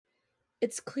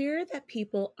It's clear that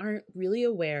people aren't really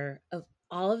aware of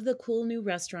all of the cool new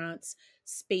restaurants,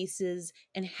 spaces,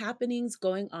 and happenings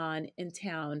going on in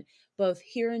town, both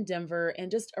here in Denver and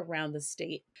just around the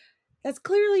state. That's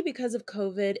clearly because of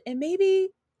COVID and maybe,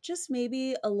 just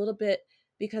maybe, a little bit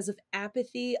because of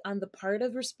apathy on the part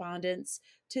of respondents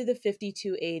to the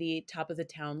 5280 top of the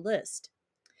town list.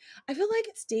 I feel like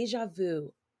it's deja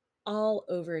vu all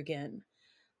over again.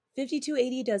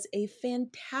 5280 does a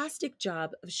fantastic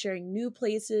job of sharing new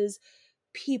places,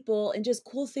 people, and just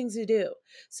cool things to do.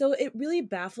 So it really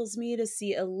baffles me to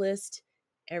see a list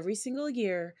every single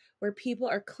year where people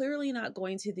are clearly not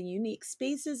going to the unique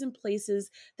spaces and places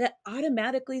that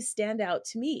automatically stand out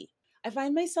to me. I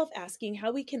find myself asking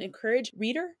how we can encourage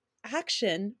reader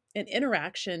action and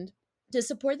interaction to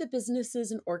support the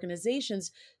businesses and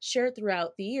organizations shared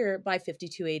throughout the year by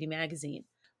 5280 magazine.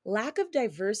 Lack of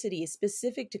diversity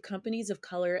specific to companies of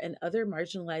color and other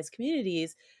marginalized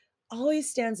communities always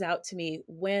stands out to me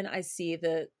when I see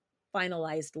the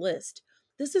finalized list.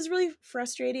 This is really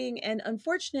frustrating and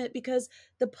unfortunate because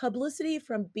the publicity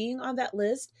from being on that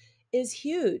list is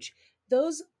huge.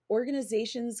 Those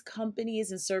organizations,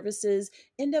 companies, and services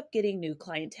end up getting new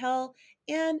clientele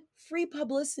and free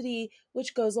publicity,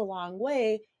 which goes a long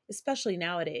way, especially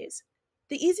nowadays.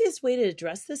 The easiest way to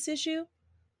address this issue,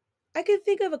 I could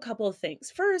think of a couple of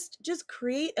things. First, just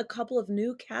create a couple of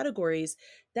new categories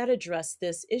that address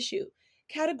this issue.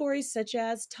 Categories such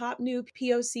as top new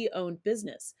POC owned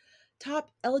business,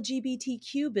 top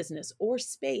LGBTQ business or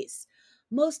space,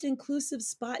 most inclusive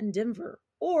spot in Denver,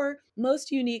 or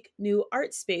most unique new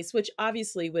art space, which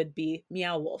obviously would be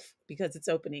Meow Wolf because it's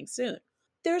opening soon.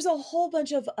 There's a whole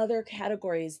bunch of other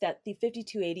categories that the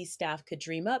 5280 staff could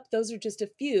dream up. Those are just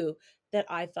a few that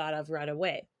I thought of right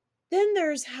away. Then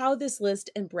there's how this list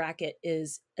and bracket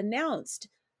is announced.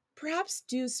 Perhaps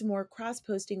do some more cross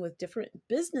posting with different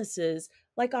businesses,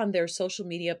 like on their social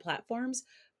media platforms,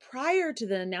 prior to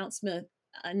the announcement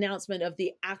of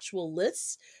the actual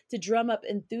lists to drum up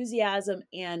enthusiasm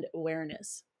and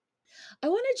awareness. I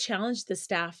want to challenge the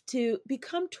staff to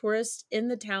become tourists in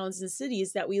the towns and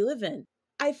cities that we live in.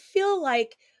 I feel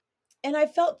like, and I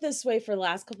felt this way for the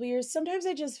last couple of years, sometimes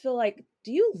I just feel like,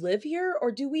 do you live here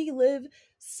or do we live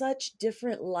such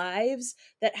different lives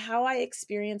that how I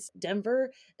experience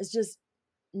Denver is just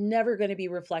never going to be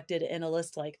reflected in a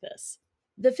list like this?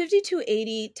 The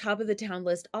 5280 top of the town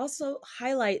list also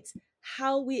highlights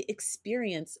how we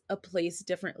experience a place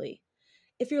differently.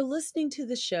 If you're listening to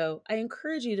the show, I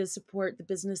encourage you to support the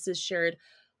businesses shared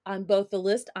on both the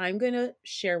list I'm going to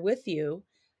share with you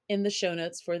in the show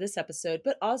notes for this episode,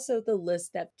 but also the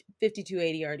list that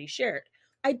 5280 already shared.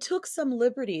 I took some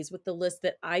liberties with the list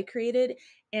that I created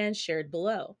and shared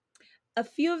below. A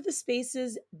few of the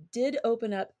spaces did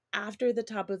open up after the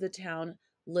top of the town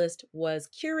list was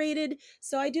curated,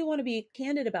 so I do want to be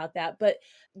candid about that, but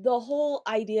the whole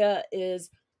idea is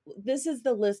this is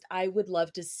the list I would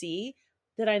love to see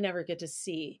that I never get to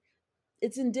see.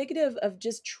 It's indicative of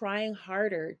just trying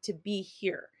harder to be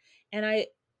here. And I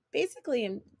basically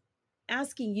am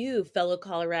asking you, fellow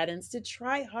Coloradans, to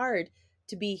try hard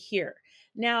to be here.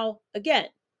 Now, again,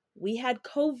 we had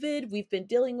COVID, we've been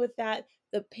dealing with that.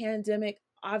 The pandemic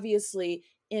obviously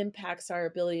impacts our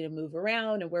ability to move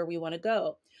around and where we want to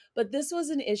go. But this was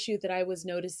an issue that I was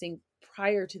noticing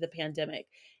prior to the pandemic.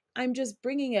 I'm just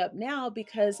bringing it up now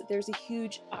because there's a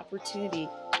huge opportunity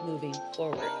moving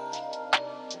forward.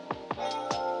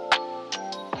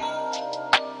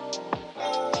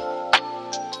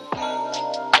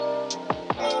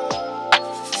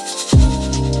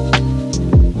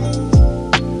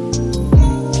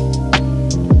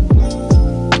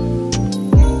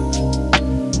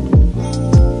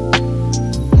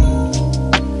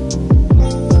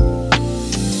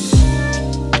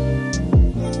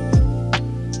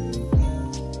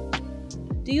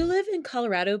 Do you live in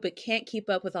Colorado but can't keep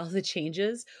up with all the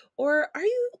changes? Or are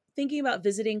you thinking about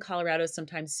visiting Colorado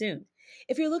sometime soon?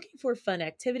 If you're looking for fun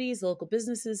activities, local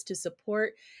businesses to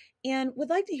support, and would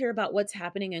like to hear about what's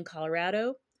happening in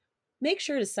Colorado, make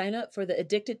sure to sign up for the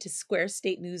Addicted to Square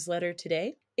State newsletter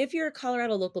today. If you're a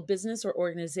Colorado local business or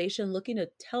organization looking to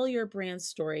tell your brand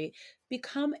story,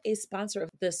 become a sponsor of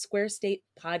the Square State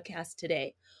podcast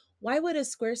today. Why would a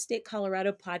Square State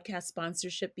Colorado podcast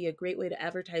sponsorship be a great way to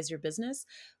advertise your business?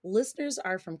 Listeners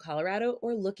are from Colorado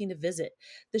or looking to visit.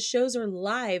 The shows are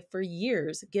live for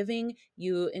years, giving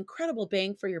you incredible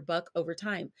bang for your buck over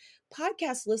time.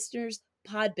 Podcast listeners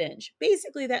pod binge.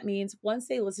 Basically, that means once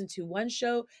they listen to one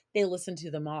show, they listen to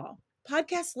them all.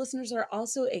 Podcast listeners are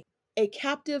also a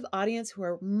captive audience who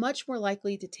are much more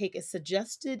likely to take a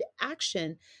suggested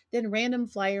action than random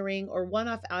flyering or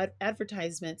one-off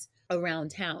advertisements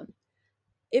around town.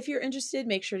 If you're interested,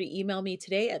 make sure to email me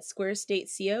today at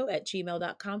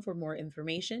squarestateco@gmail.com for more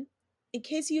information. In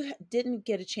case you didn't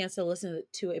get a chance to listen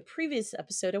to a previous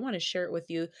episode, I want to share it with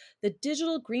you. The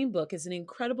Digital Green Book is an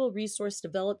incredible resource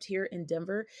developed here in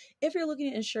Denver. If you're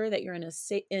looking to ensure that you're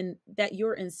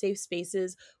in safe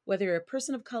spaces, whether you're a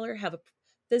person of color, have a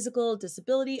physical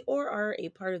disability, or are a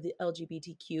part of the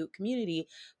LGBTQ community,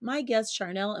 my guests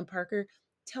Charnel and Parker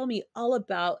tell me all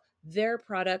about their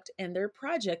product and their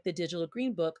project, the Digital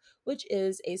Green Book, which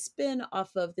is a spin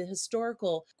off of the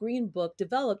historical Green Book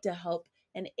developed to help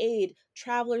and aid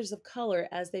travelers of color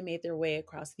as they made their way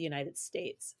across the United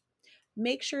States.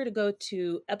 Make sure to go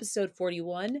to episode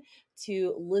 41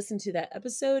 to listen to that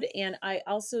episode. And I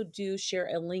also do share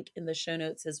a link in the show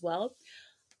notes as well.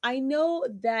 I know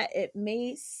that it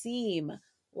may seem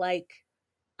like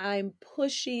I'm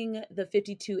pushing the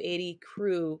 5280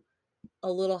 crew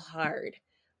a little hard,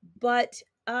 but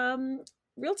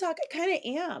real talk, I kind of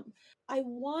am. I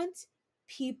want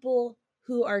people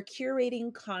who are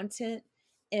curating content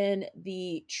in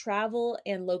the travel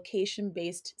and location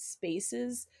based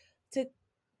spaces to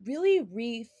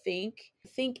really think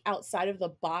outside of the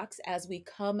box as we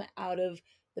come out of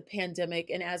the pandemic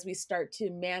and as we start to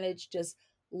manage just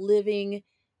living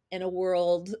in a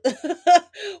world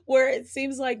where it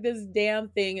seems like this damn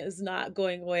thing is not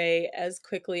going away as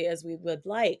quickly as we would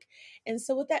like. And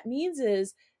so what that means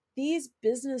is these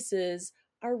businesses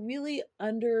are really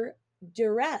under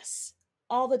duress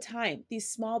all the time, these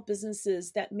small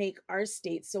businesses that make our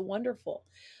state so wonderful.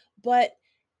 But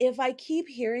if I keep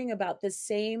hearing about the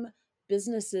same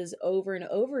businesses over and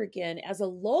over again as a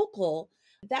local,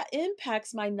 that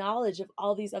impacts my knowledge of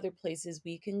all these other places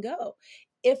we can go.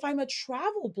 If I'm a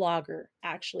travel blogger,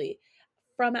 actually,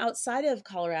 from outside of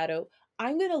Colorado,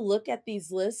 I'm going to look at these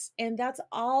lists, and that's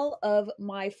all of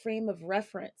my frame of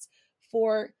reference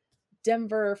for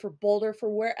Denver, for Boulder, for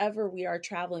wherever we are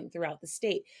traveling throughout the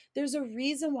state. There's a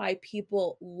reason why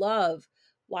people love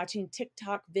watching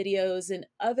TikTok videos and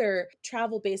other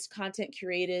travel based content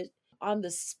curated on the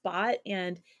spot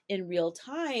and in real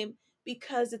time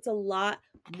because it's a lot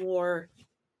more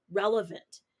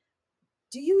relevant.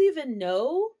 Do you even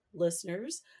know,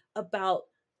 listeners, about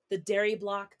the Dairy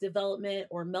Block development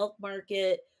or Milk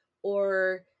Market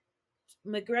or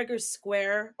McGregor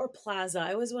Square or Plaza?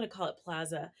 I always want to call it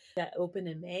Plaza, that opened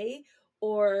in May,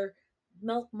 or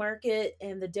Milk Market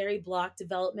and the Dairy Block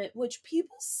development, which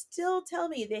people still tell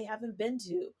me they haven't been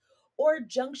to, or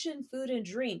Junction Food and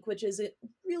Drink, which is a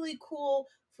really cool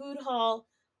food hall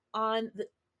on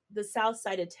the south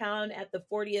side of town at the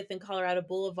 40th and Colorado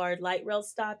Boulevard light rail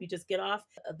stop. You just get off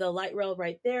the light rail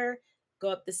right there, go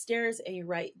up the stairs, and you're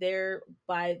right there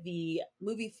by the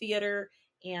movie theater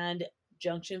and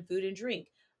Junction Food and Drink.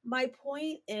 My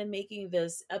point in making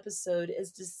this episode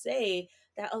is to say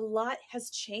that a lot has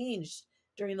changed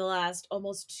during the last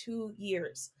almost 2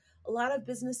 years. A lot of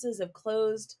businesses have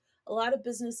closed. A lot of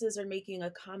businesses are making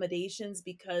accommodations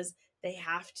because they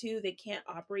have to. They can't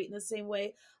operate in the same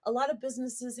way. A lot of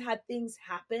businesses had things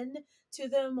happen to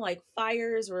them, like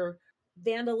fires or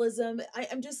vandalism.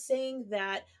 I'm just saying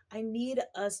that I need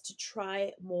us to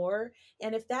try more.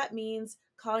 And if that means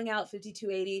calling out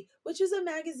 5280, which is a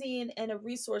magazine and a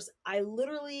resource, I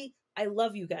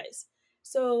love you guys.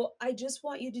 So I just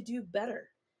want you to do better.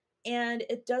 And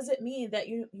it doesn't mean that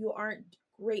you aren't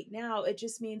great now. It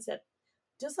just means that,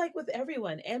 just like with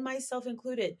everyone and myself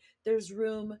included, there's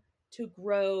room to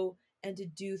grow and to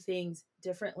do things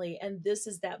differently. And this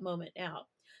is that moment now.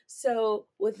 So,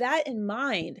 with that in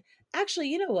mind, actually,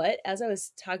 you know what? As I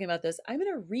was talking about this, I'm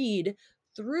going to read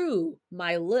through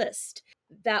my list.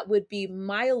 That would be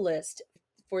my list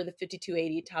for the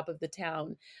 5280 top of the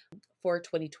town for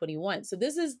 2021. So,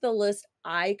 this is the list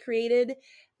I created.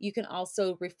 You can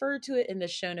also refer to it in the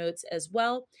show notes as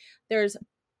well. There's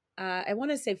I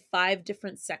want to say 5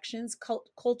 different sections: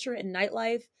 culture and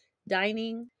nightlife,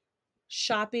 dining,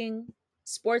 shopping,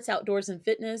 sports, outdoors, and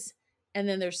fitness, and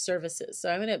then there's services.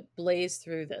 So I'm going to blaze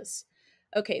through this.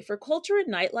 Okay, for culture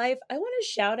and nightlife, I want to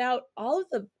shout out all of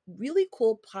the really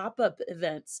cool pop up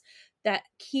events that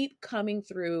keep coming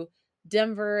through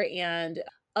Denver and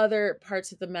other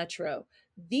parts of the metro.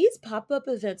 These pop up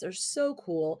events are so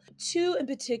cool. 2 in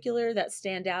particular that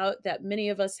stand out that many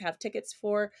of us have tickets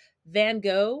for: Van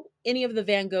Gogh, any of the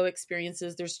Van Gogh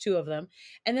experiences, there's 2 of them.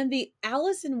 And then the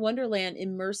Alice in Wonderland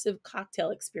immersive cocktail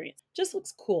experience. Just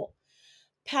looks cool.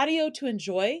 Patio to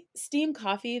enjoy, Steam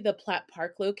Coffee, the Platt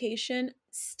Park location.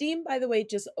 Steam, by the way,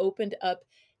 just opened up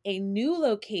a new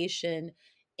location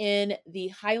in the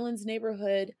Highlands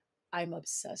neighborhood. I'm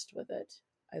obsessed with it.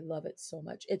 I love it so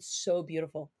much. It's so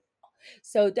beautiful.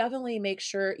 So definitely make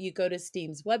sure you go to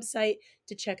Steam's website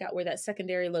to check out where that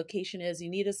secondary location is. You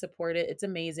need to support it. It's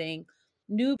amazing.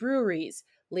 New breweries.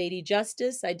 Lady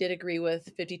Justice, I did agree with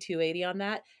 5280 on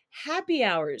that. Happy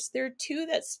hours. There are two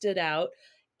that stood out.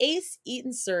 Ace Eat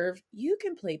and Serve. You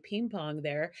can play ping pong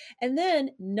there. And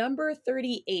then number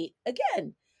 38.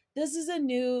 Again, this is a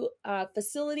new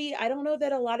facility. I don't know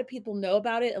that a lot of people know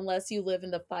about it unless you live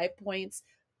in the 5 Points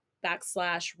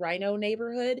 / Rhino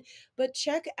neighborhood, but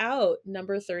check out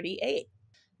number 38.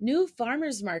 New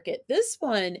farmers market. This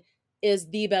one is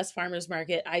the best farmers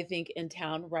market, I think, in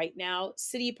town right now.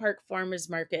 City Park Farmers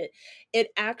Market. It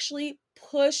actually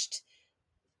pushed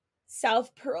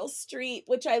South Pearl Street,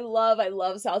 which I love. I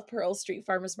love South Pearl Street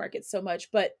Farmers Market so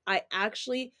much, but I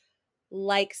actually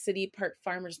like City Park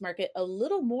Farmers Market a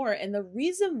little more. And the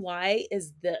reason why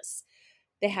is this: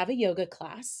 they have a yoga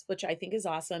class, which I think is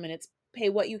awesome, and it's pay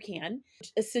what you can.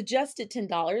 It's suggested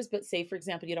 $10, but say, for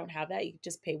example, you don't have that, you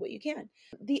just pay what you can.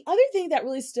 The other thing that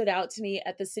really stood out to me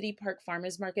at the City Park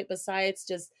Farmers Market, besides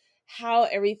just how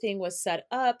everything was set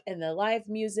up and the live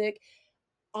music,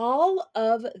 all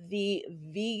of the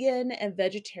vegan and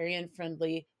vegetarian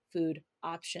friendly food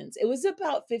options. It was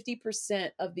about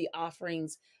 50% of the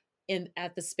offerings in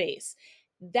at the space.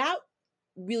 That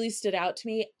really stood out to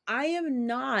me. I am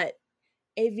not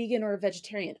a vegan or a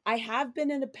vegetarian. I have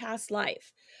been in a past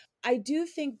life. I do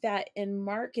think that in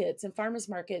markets and farmers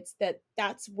markets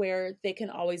that's where they can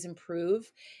always improve,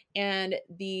 and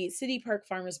the City Park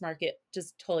Farmers Market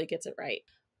just totally gets it right.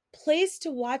 Place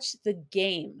to watch the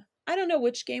game. I don't know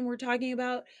which game we're talking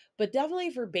about, but definitely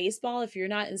for baseball, if you're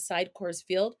not inside Coors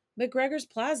Field, McGregor's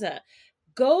Plaza.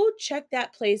 Go check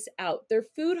that place out. Their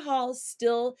food hall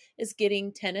still is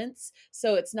getting tenants,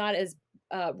 so it's not as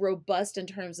robust in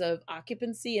terms of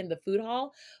occupancy in the food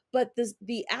hall, but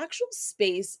the actual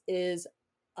space is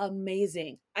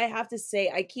amazing. I have to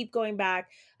say, I keep going back,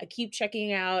 I keep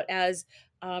checking out as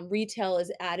retail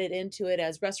is added into it,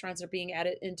 as restaurants are being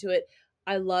added into it.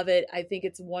 I love it. I think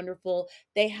it's wonderful.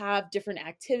 They have different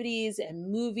activities and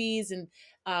movies and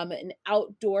an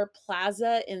outdoor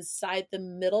plaza inside the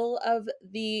middle of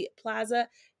the plaza.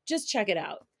 Just check it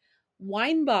out.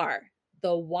 Wine bar,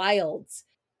 the Wilds.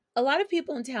 A lot of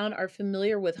people in town are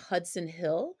familiar with Hudson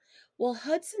Hill. Well,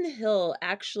 Hudson Hill,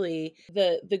 actually,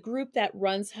 the group that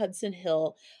runs Hudson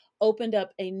Hill opened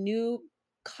up a new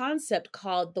concept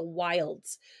called the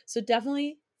Wilds. So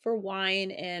definitely for wine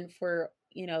and for,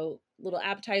 little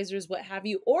appetizers, what have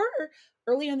you, or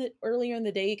earlier in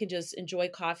the day you can just enjoy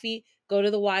coffee, go to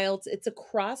the Wilds. It's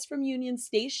across from Union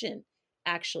Station,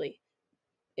 actually.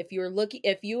 If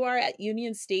you are at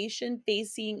Union Station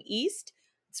facing east,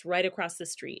 it's right across the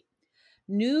street.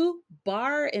 New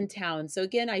bar in town. So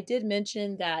again, I did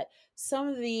mention that some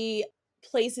of the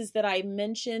places that I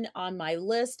mentioned on my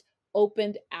list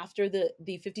opened after the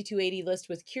 5280 list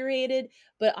was curated,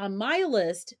 but on my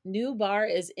list, new bar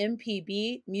is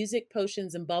MPB, Music,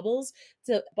 Potions and Bubbles. It's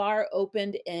a bar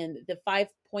opened in the 5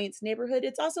 Points neighborhood.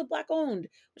 It's also Black owned,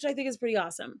 which I think is pretty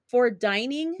awesome. For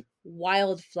dining,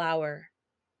 Wildflower.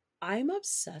 I'm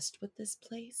obsessed with this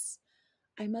place.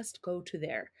 I must go to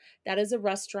there. That is a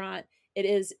restaurant. It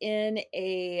is in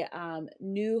a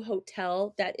new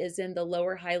hotel that is in the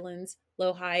Lower Highlands,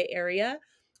 Low-High area.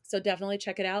 So definitely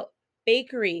check it out.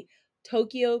 Bakery,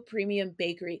 Tokyo Premium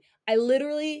Bakery. I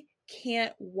literally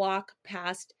can't walk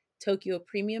past Tokyo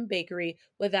Premium Bakery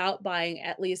without buying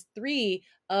at least 3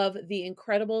 of the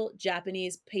incredible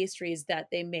Japanese pastries that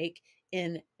they make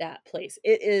in that place.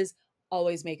 It is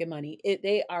always making money.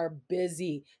 They are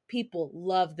busy. People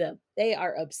love them. They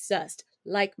are obsessed,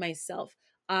 like myself.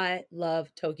 I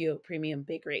love Tokyo Premium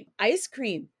Bakery. Ice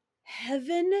cream,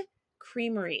 Heaven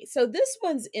Creamery. So this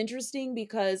one's interesting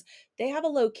because they have a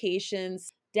location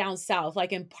down south,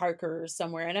 like in Parker or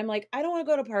somewhere. And I'm like, I don't want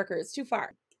to go to Parker. It's too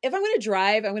far. If I'm going to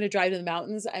drive to the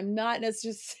mountains. I'm not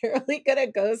necessarily going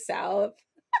to go south.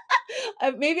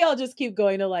 Maybe I'll just keep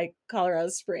going to like Colorado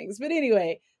Springs. But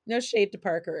anyway, no shade to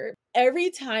Parker. Every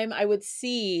time I would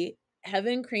see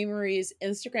Heaven Creamery's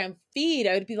Instagram feed,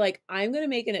 I would be like, I'm going to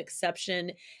make an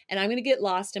exception and I'm going to get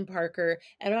lost in Parker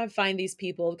and I'm going to find these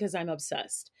people because I'm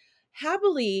obsessed.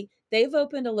 Happily, they've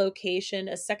opened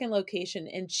a second location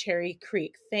in Cherry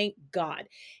Creek. Thank God.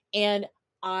 And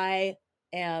I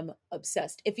am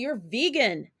obsessed. If you're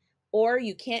vegan or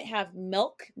you can't have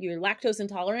milk, you're lactose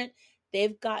intolerant,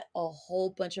 they've got a whole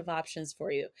bunch of options for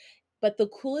you. But the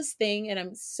coolest thing, and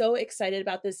I'm so excited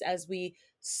about this as we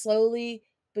slowly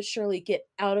but surely get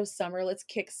out of summer, let's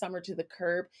kick summer to the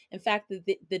curb. In fact,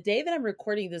 the day that I'm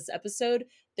recording this episode,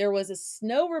 there was a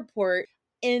snow report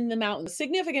in the mountains,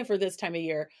 significant for this time of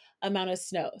year amount of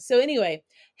snow. So anyway,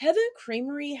 Heaven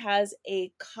Creamery has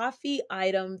a coffee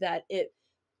item that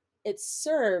it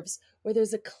serves where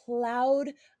there's a cloud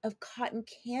of cotton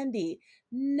candy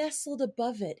nestled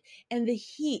above it, and the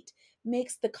heat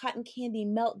makes the cotton candy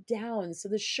melt down so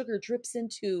the sugar drips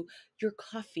into your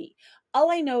coffee.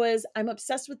 All I know is I'm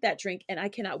obsessed with that drink and I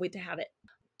cannot wait to have it.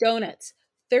 Donuts,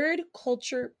 Third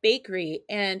Culture Bakery,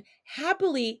 and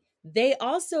happily, they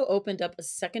also opened up a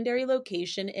secondary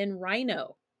location in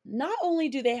Rhino. Not only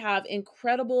do they have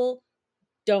incredible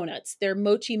donuts, their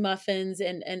mochi muffins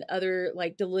and other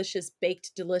like delicious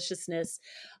baked deliciousness.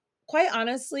 Quite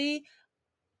honestly,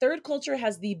 Third Culture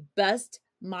has the best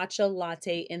matcha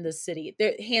latte in the city.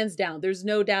 There, hands down. There's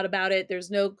no doubt about it.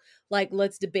 There's no like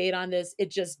let's debate on this.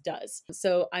 It just does.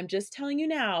 So I'm just telling you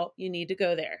now, you need to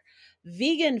go there.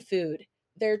 Vegan food.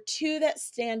 There are two that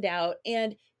stand out,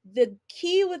 and the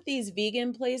key with these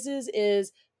vegan places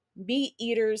is meat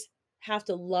eaters have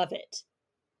to love it.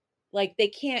 Like they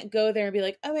can't go there and be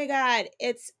like, "Oh my god,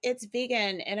 it's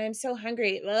vegan and I'm so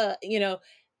hungry." Ugh.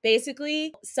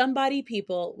 Basically, somebody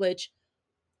people, which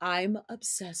I'm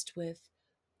obsessed with.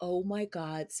 Oh my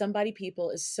god, somebody people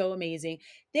is so amazing.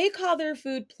 They call their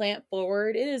food plant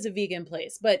forward. It is a vegan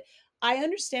place, but I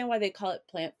understand why they call it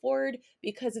plant forward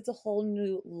because it's a whole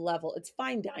new level. It's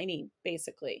fine dining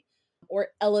basically, or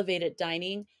elevated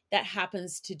dining that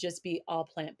happens to just be all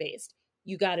plant-based.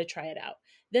 You got to try it out.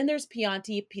 Then there's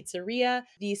Pianti Pizzeria.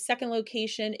 The second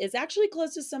location is actually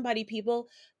close to Somebody People.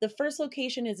 The first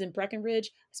location is in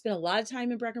Breckenridge. I spent a lot of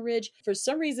time in Breckenridge. For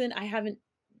some reason, I haven't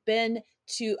been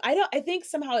to, I think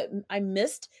somehow I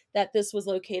missed that this was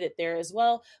located there as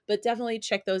well, but definitely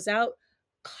check those out.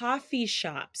 Coffee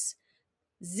shops.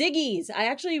 Ziggy's. I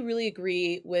actually really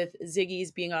agree with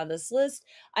Ziggy's being on this list.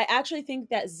 I actually think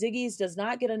that Ziggy's does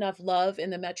not get enough love in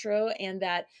the metro and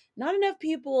that not enough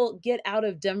people get out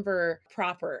of Denver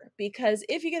proper. Because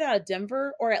if you get out of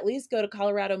Denver or at least go to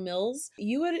Colorado Mills,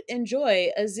 you would enjoy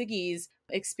a Ziggy's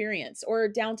experience. Or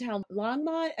downtown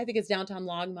Longmont, I think it's downtown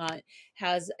Longmont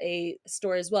has a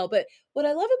store as well. But what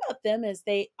I love about them is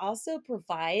they also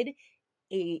provide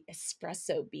a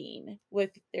espresso bean with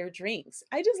their drinks.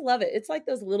 I just love it. It's like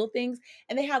those little things,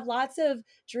 and they have lots of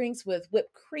drinks with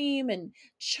whipped cream and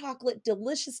chocolate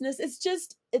deliciousness.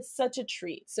 It's such a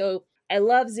treat. So I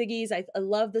love Ziggy's. I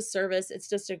love the service. It's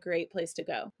just a great place to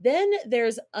go. Then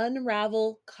there's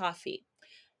Unravel Coffee.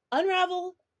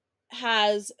 Unravel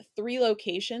has 3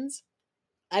 locations.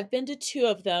 I've been to 2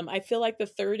 of them. I feel like the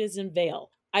third is in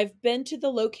Vail. I've been to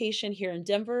the location here in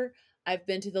Denver. I've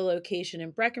been to the location in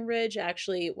Breckenridge.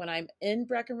 Actually, when I'm in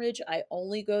Breckenridge, I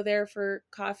only go there for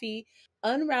coffee.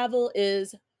 Unravel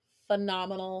is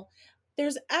phenomenal.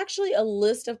 There's actually a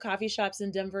list of coffee shops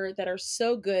in Denver that are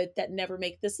so good that never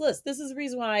make this list. This is the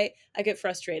reason why I get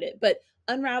frustrated. But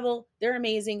Unravel, they're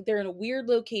amazing. They're in a weird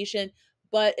location,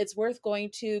 but it's worth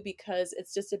going to because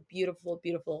it's just a beautiful,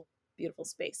 beautiful, beautiful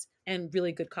space and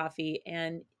really good coffee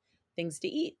and things to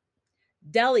eat.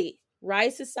 Delhi,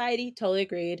 Rise Society, totally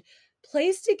agreed.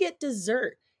 Place to get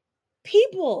dessert.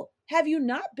 People, have you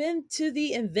not been to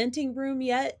the inventing room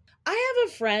yet? I have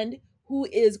a friend who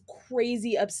is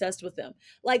crazy obsessed with them.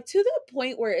 Like to the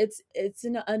point where it's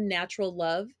an unnatural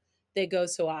love. They go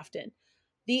so often.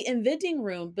 The inventing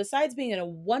room, besides being a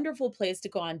wonderful place to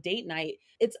go on date night,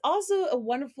 it's also a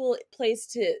wonderful place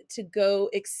to go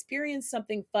experience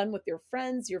something fun with your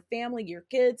friends, your family, your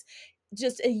kids.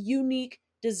 Just a unique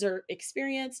dessert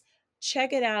experience.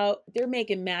 Check it out. They're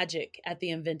making magic at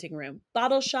the inventing room.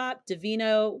 Bottle Shop,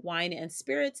 Divino, Wine and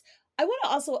Spirits. I want to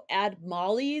also add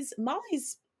Molly's.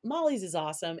 Molly's is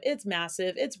awesome. It's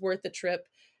massive. It's worth the trip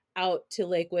out to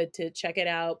Lakewood to check it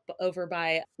out over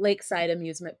by Lakeside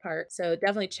Amusement Park. So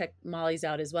definitely check Molly's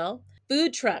out as well.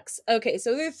 Food trucks. Okay,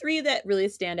 so there are 3 that really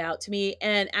stand out to me.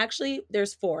 And actually,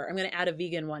 there's 4. I'm going to add a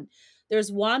vegan one.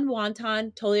 There's Juan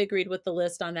Wonton. Totally agreed with the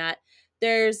list on that.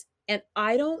 And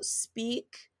I don't speak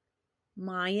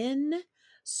Mayan,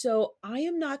 so I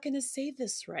am not going to say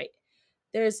this right.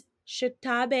 There's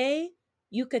Shitabe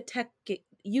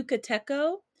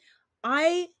Yucateco.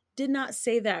 I did not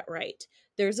say that right.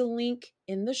 There's a link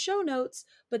in the show notes,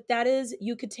 but that is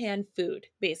Yucatan food,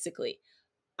 basically.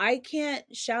 I can't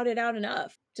shout it out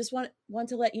enough. Just want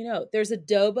to let you know. There's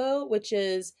adobo, which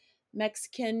is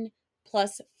Mexican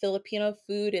plus Filipino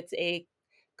food. It's a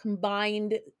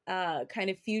combined kind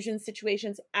of fusion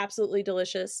situations. Absolutely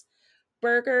delicious.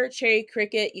 Burger, Cherry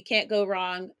Cricket, you can't go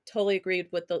wrong. Totally agreed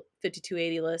with the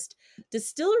 5280 list.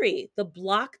 Distillery, the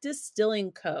Block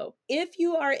Distilling Co. If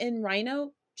you are in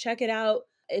Rhino, check it out.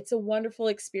 It's a wonderful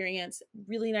experience.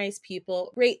 Really nice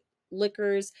people, great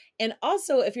liquors. And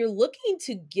also, if you're looking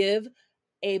to give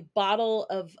a bottle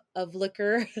of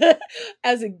liquor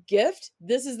as a gift,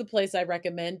 this is the place I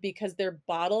recommend because their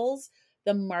bottles,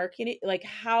 the marketing, like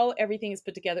how everything is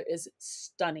put together is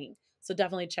stunning. So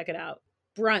definitely check it out.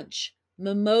 Brunch.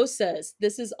 Mimosas.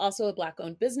 This is also a Black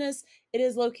owned business. It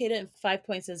is located in Five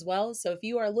Points as well. So if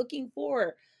you are looking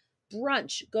for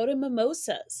brunch, go to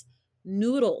Mimosas.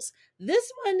 Noodles.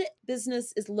 This one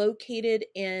business is located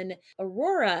in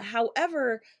Aurora.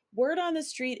 However, word on the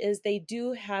street is they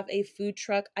do have a food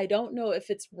truck. I don't know if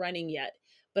it's running yet,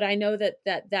 but I know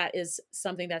that is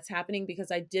something that's happening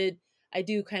because I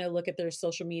do kind of look at their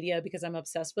social media because I'm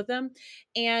obsessed with them.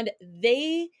 And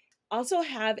they also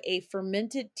have a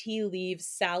fermented tea leaf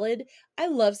salad. I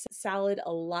love salad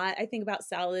a lot. I think about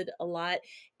salad a lot.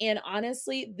 And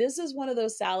honestly, this is one of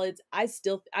those salads I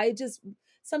just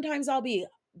sometimes I'll be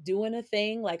doing a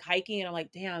thing like hiking and I'm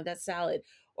like, damn, that's salad.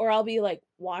 Or I'll be like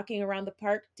walking around the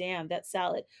park, damn, that's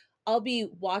salad. I'll be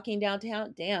walking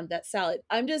downtown, damn, that's salad.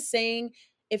 I'm just saying,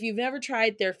 if you've never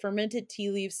tried their fermented tea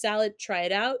leaf salad, try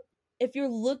it out. If you're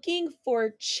looking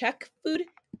for Czech food,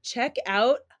 check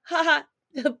out, haha,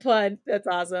 the pun, that's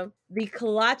awesome. The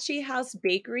Kolache House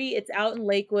Bakery, it's out in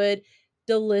Lakewood,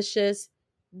 delicious,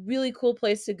 really cool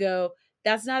place to go.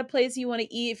 That's not a place you want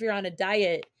to eat if you're on a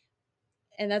diet,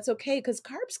 and that's okay because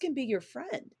carbs can be your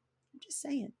friend. I'm just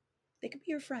saying, they can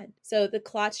be your friend. So the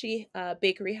Kolache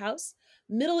Bakery House,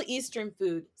 Middle Eastern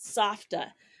food, Safta.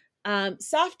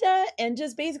 Safta, and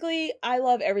just basically, I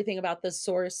love everything about the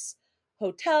Source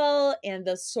Hotel and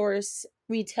the Source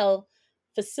Retail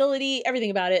Facility,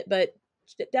 everything about it, but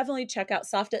definitely check out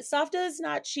Safta. Safta is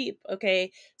not cheap,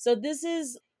 okay? So this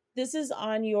is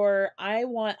on your I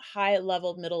want high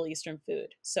level Middle Eastern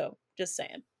food. So just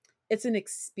saying. It's an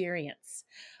experience.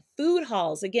 Food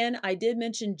halls. Again, I did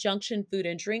mention Junction Food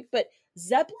and Drink, but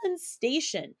Zeppelin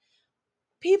Station.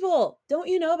 People, don't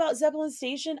you know about Zeppelin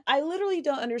Station? I literally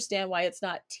don't understand why it's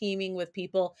not teeming with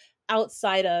people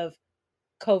outside of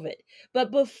COVID. But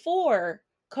before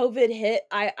COVID hit,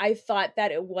 I thought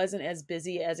that it wasn't as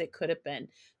busy as it could have been.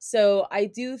 So I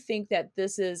do think that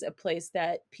this is a place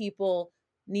that people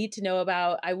need to know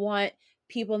about. I want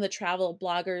people in the travel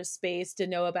bloggers space to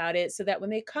know about it so that when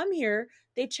they come here,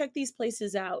 they check these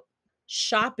places out.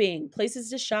 Shopping, places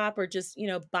to shop or just,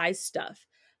 buy stuff.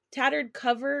 Tattered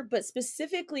Cover, but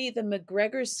specifically the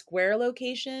McGregor Square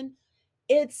location,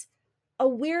 it's a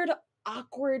weird,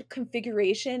 awkward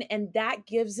configuration, and that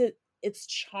gives it its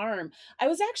charm. I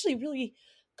was actually really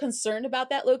concerned about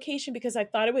that location because I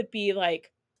thought it would be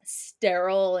like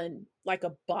sterile and like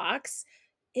a box.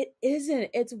 It isn't.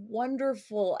 It's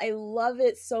wonderful. I love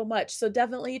it so much. So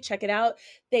definitely check it out.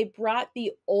 They brought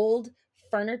the old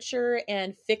furniture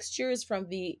and fixtures from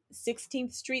the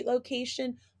 16th Street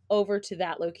location over to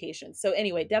that location. So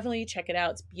anyway, definitely check it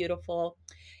out. It's beautiful.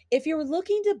 If you're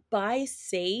looking to buy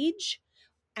sage,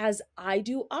 as I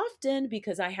do often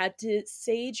because I had to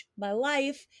sage my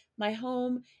life, my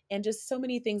home, and just so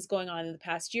many things going on in the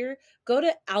past year, go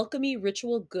to Alchemy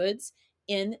Ritual Goods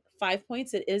in Five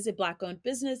Points. It is a Black owned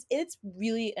business. It's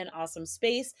really an awesome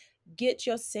space. Get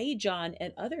your sage on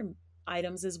and other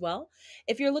items as well.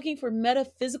 If you're looking for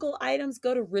metaphysical items,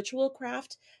 go to Ritual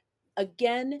Craft.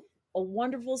 Again, a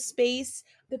wonderful space.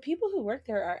 The people who work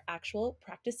there are actual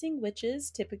practicing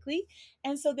witches typically,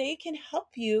 and so they can help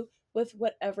you with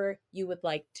whatever you would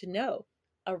like to know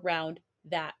around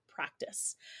that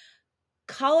practice.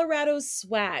 Colorado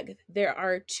swag. There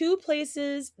are two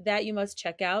places that you must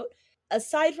check out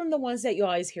aside from the ones that you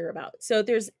always hear about. So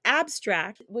there's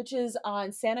Abstract, which is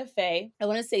on Santa Fe. I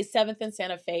want to say 7th and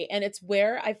Santa Fe, and it's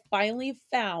where I finally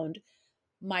found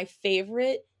my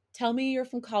favorite tell me you're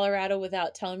from Colorado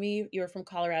without telling me you're from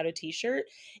Colorado t-shirt.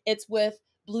 It's with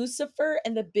Blucifer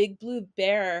and the big blue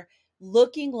bear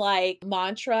looking like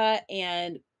Mantra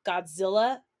and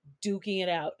Godzilla duking it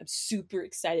out. I'm super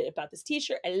excited about this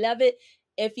t-shirt. I love it.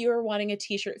 If you're wanting a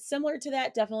t-shirt similar to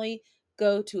that, definitely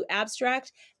go to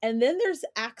Abstract. And then there's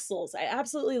Axles. I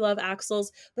absolutely love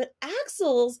Axles, but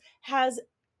Axles has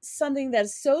something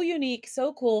that's so unique,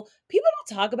 so cool. People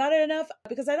don't talk about it enough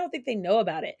because I don't think they know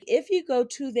about it. If you go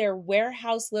to their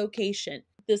warehouse location,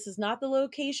 this is not the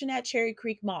location at Cherry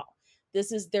Creek Mall.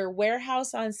 This is their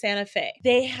warehouse on Santa Fe.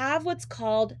 They have what's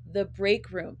called the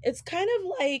break room. It's kind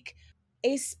of like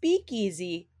a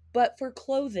speakeasy, but for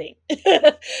clothing.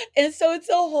 And so it's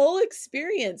a whole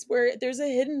experience where there's a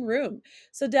hidden room.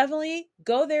 So definitely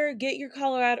go there, get your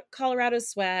Colorado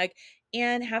swag,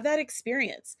 and have that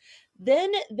experience.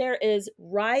 Then there is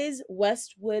Rise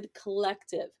Westwood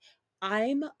Collective.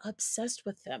 I'm obsessed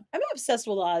with them. I'm obsessed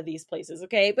with a lot of these places,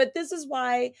 okay? But this is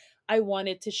why I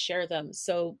wanted to share them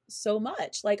so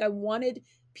much. Like I wanted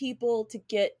people to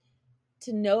get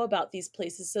to know about these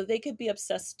places so they could be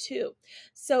obsessed too.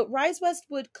 So Rise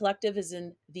Westwood Collective is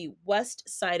in the west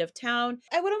side of town.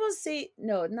 I would almost say,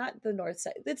 no, not the north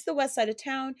side. It's the west side of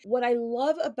town. What I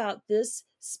love about this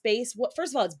space,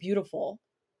 first of all, it's beautiful.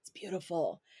 It's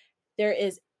beautiful. There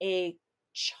is a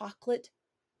chocolate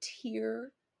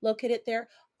tier located there.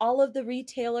 All of the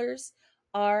retailers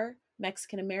are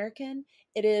Mexican American.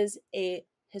 It is a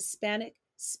Hispanic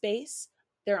space.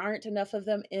 There aren't enough of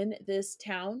them in this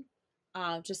town,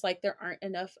 just like there aren't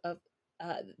enough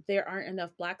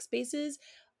Black spaces.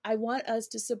 I want us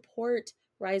to support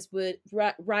Rise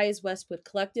Westwood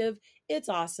Collective. It's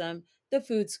awesome. The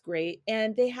food's great,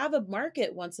 and they have a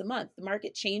market once a month. The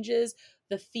market changes,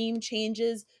 the theme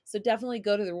changes. So definitely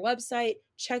go to their website,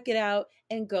 check it out,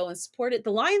 and go and support it.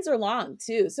 The lines are long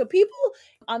too. So people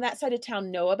on that side of town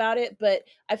know about it, but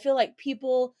I feel like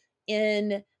people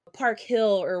in Park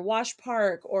Hill or Wash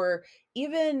Park or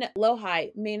even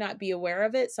Lohi may not be aware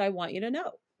of it. So I want you to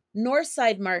know.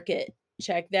 Northside Market,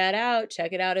 check that out.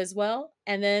 Check it out as well.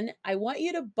 And then I want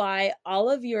you to buy all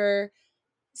of your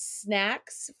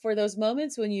snacks for those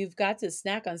moments when you've got to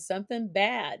snack on something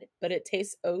bad, but it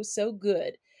tastes oh so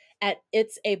good at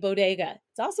It's a Bodega.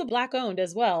 It's also Black owned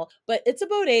as well, but It's a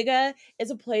Bodega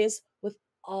is a place with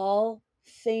all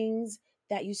things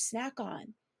that you snack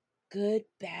on, good,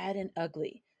 bad, and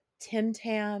ugly. Tim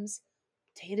Tams,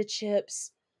 potato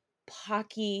chips,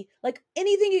 Pocky, like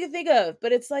anything you can think of,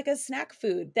 but it's like a snack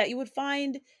food that you would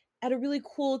find at a really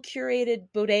cool curated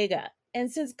bodega. And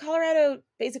since Colorado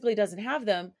basically doesn't have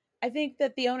them, I think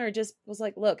that the owner just was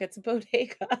like, look, it's a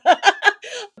bodega.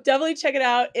 Definitely check it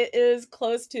out. It is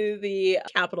close to the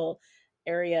capital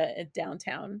area in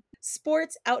downtown.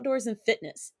 Sports, outdoors, and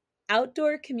fitness.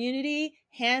 Outdoor community,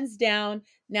 hands down.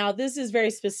 Now, this is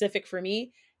very specific for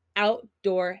me.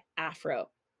 Outdoor Afro.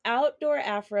 Outdoor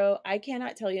Afro, I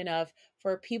cannot tell you enough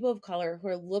for people of color who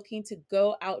are looking to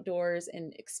go outdoors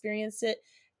and experience it.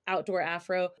 Outdoor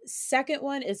Afro. Second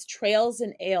one is Trails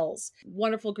and Ales.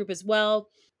 Wonderful group as well.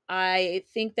 I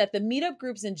think that the meetup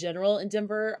groups in general in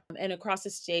Denver and across the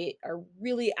state are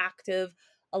really active,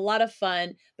 a lot of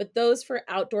fun, but those for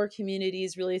outdoor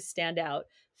communities really stand out.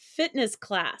 Fitness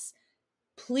class.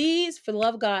 Please, for the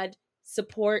love of God,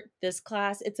 support this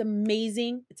class. It's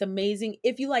amazing. It's amazing.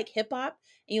 If you like hip hop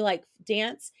and you like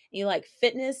dance and you like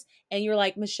fitness and you're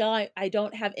like, Michelle, I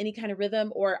don't have any kind of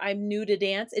rhythm or I'm new to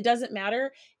dance, it doesn't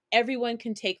matter. Everyone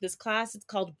can take this class. It's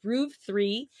called Groove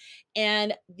 3.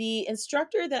 And the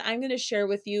instructor that I'm going to share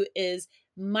with you is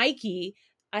Mikey.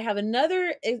 I have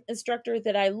another instructor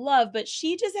that I love, but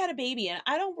she just had a baby and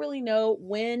I don't really know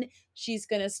when she's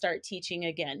going to start teaching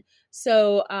again.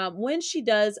 So when she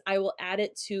does, I will add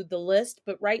it to the list.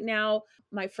 But right now,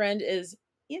 my friend is,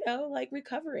 like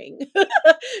recovering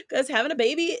because having a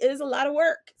baby is a lot of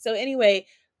work. So anyway,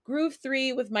 Groove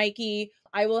 3 with Mikey.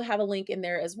 I will have a link in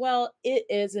there as well. It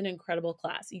is an incredible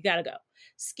class. You got to go.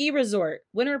 Ski resort.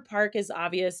 Winter Park is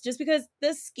obvious just because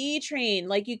the ski train,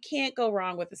 like you can't go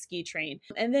wrong with the ski train.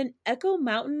 And then Echo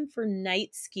Mountain for night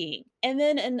skiing. And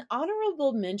then an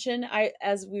honorable mention,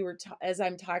 as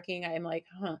I'm talking, I'm like,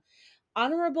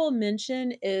 honorable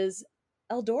mention is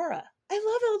Eldora. I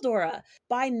love Eldora.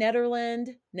 By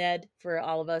Nederland, Ned, for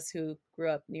all of us who grew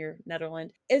up near Nederland.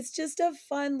 It's just a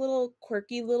fun little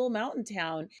quirky little mountain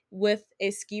town with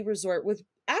a ski resort with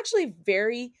actually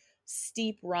very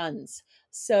steep runs.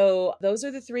 So those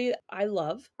are the three I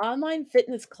love. Online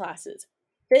fitness classes.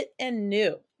 Fit and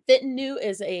New. Fit and New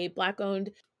is a Black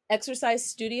owned exercise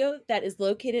studio that is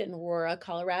located in Aurora,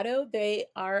 Colorado. They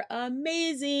are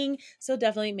amazing. So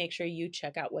definitely make sure you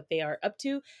check out what they are up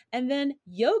to. And then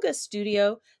Yoga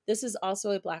Studio. This is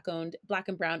also a Black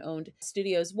and brown owned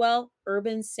studio as well.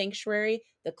 Urban Sanctuary.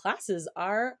 The classes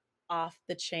are off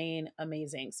the chain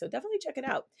amazing. So definitely check it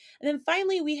out. And then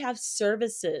finally, we have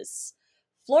services.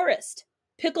 Florist.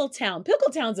 Pickletown.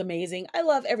 Pickletown's amazing. I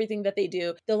love everything that they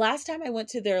do. The last time I went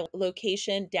to their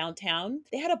location downtown,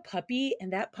 they had a puppy,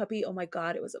 and that puppy, oh my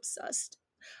God, it was obsessed.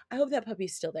 I hope that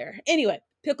puppy's still there. Anyway,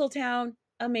 Pickletown,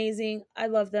 amazing. I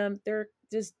love them. They're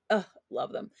just,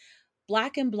 love them.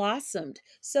 Black and Blossomed.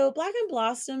 So Black and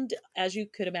Blossomed, as you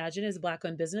could imagine, is a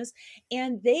Black-owned business,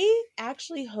 and they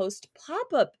actually host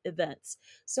pop-up events.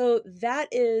 So that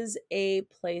is a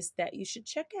place that you should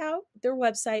check out their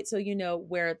website so you know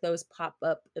where those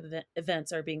pop-up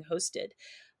events are being hosted.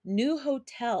 New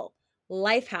Hotel.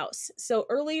 Lifehouse. So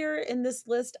earlier in this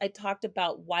list, I talked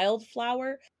about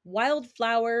Wildflower.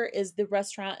 Wildflower is the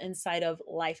restaurant inside of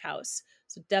Lifehouse.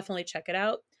 So definitely check it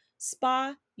out.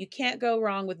 Spa, you can't go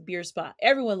wrong with beer spa.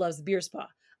 Everyone loves the beer spa.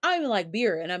 I don't even like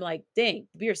beer. And I'm like, dang,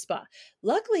 beer spa.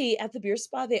 Luckily at the beer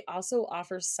spa, they also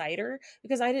offer cider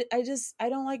because I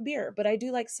don't like beer, but I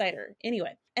do like cider.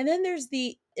 Anyway. And then there's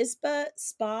the ISPA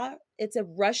spa. It's a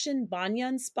Russian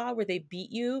banyan spa where they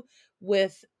beat you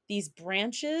with these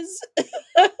branches.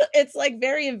 It's like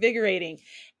very invigorating.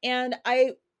 And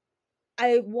I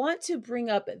want to bring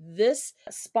up this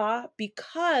spa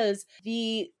because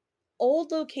the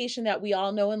old location that we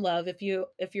all know and love, if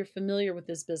you're familiar with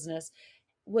this business,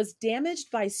 was damaged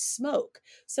by smoke.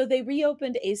 So they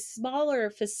reopened a smaller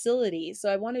facility.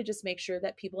 So I want to just make sure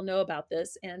that people know about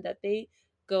this and that they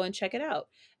go and check it out.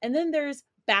 And then there's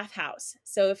bathhouse.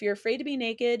 So if you're afraid to be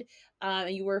naked,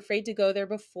 and you were afraid to go there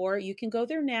before, you can go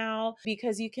there now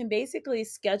because you can basically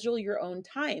schedule your own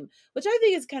time, which I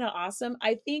think is kind of awesome.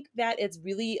 I think that it's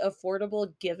really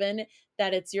affordable given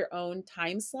that it's your own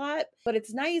time slot, but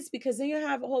it's nice because then you're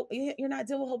not dealing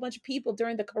with a whole bunch of people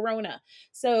during the corona.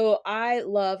 So I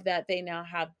love that they now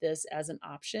have this as an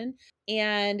option.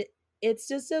 And it's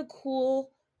just a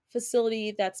cool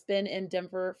facility that's been in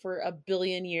Denver for a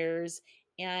billion years.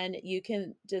 And you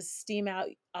can just steam out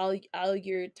all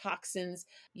your toxins.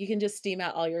 You can just steam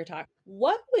out all your toxins.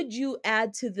 What would you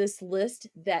add to this list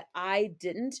that I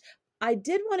didn't? I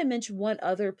did want to mention one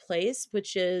other place,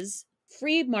 which is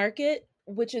Free Market,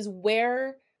 which is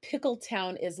where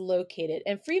Pickletown is located.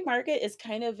 And Free Market is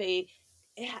kind of a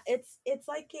yeah, it's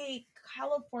like a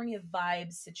California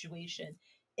vibe situation.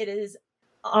 It is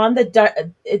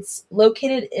it's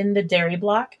located in the Dairy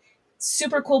Block.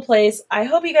 Super cool place. I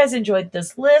hope you guys enjoyed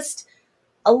this list.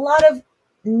 A lot of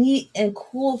neat and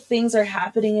cool things are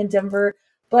happening in Denver,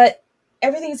 but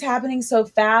everything's happening so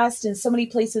fast and so many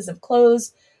places have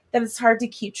closed that it's hard to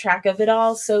keep track of it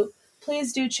all. So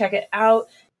please do check it out.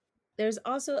 There's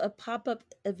also a pop up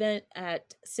event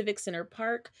at Civic Center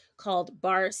Park called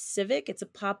Bar Civic. It's a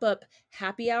pop up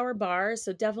happy hour bar.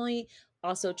 So definitely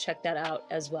also check that out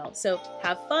as well. So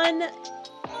have fun.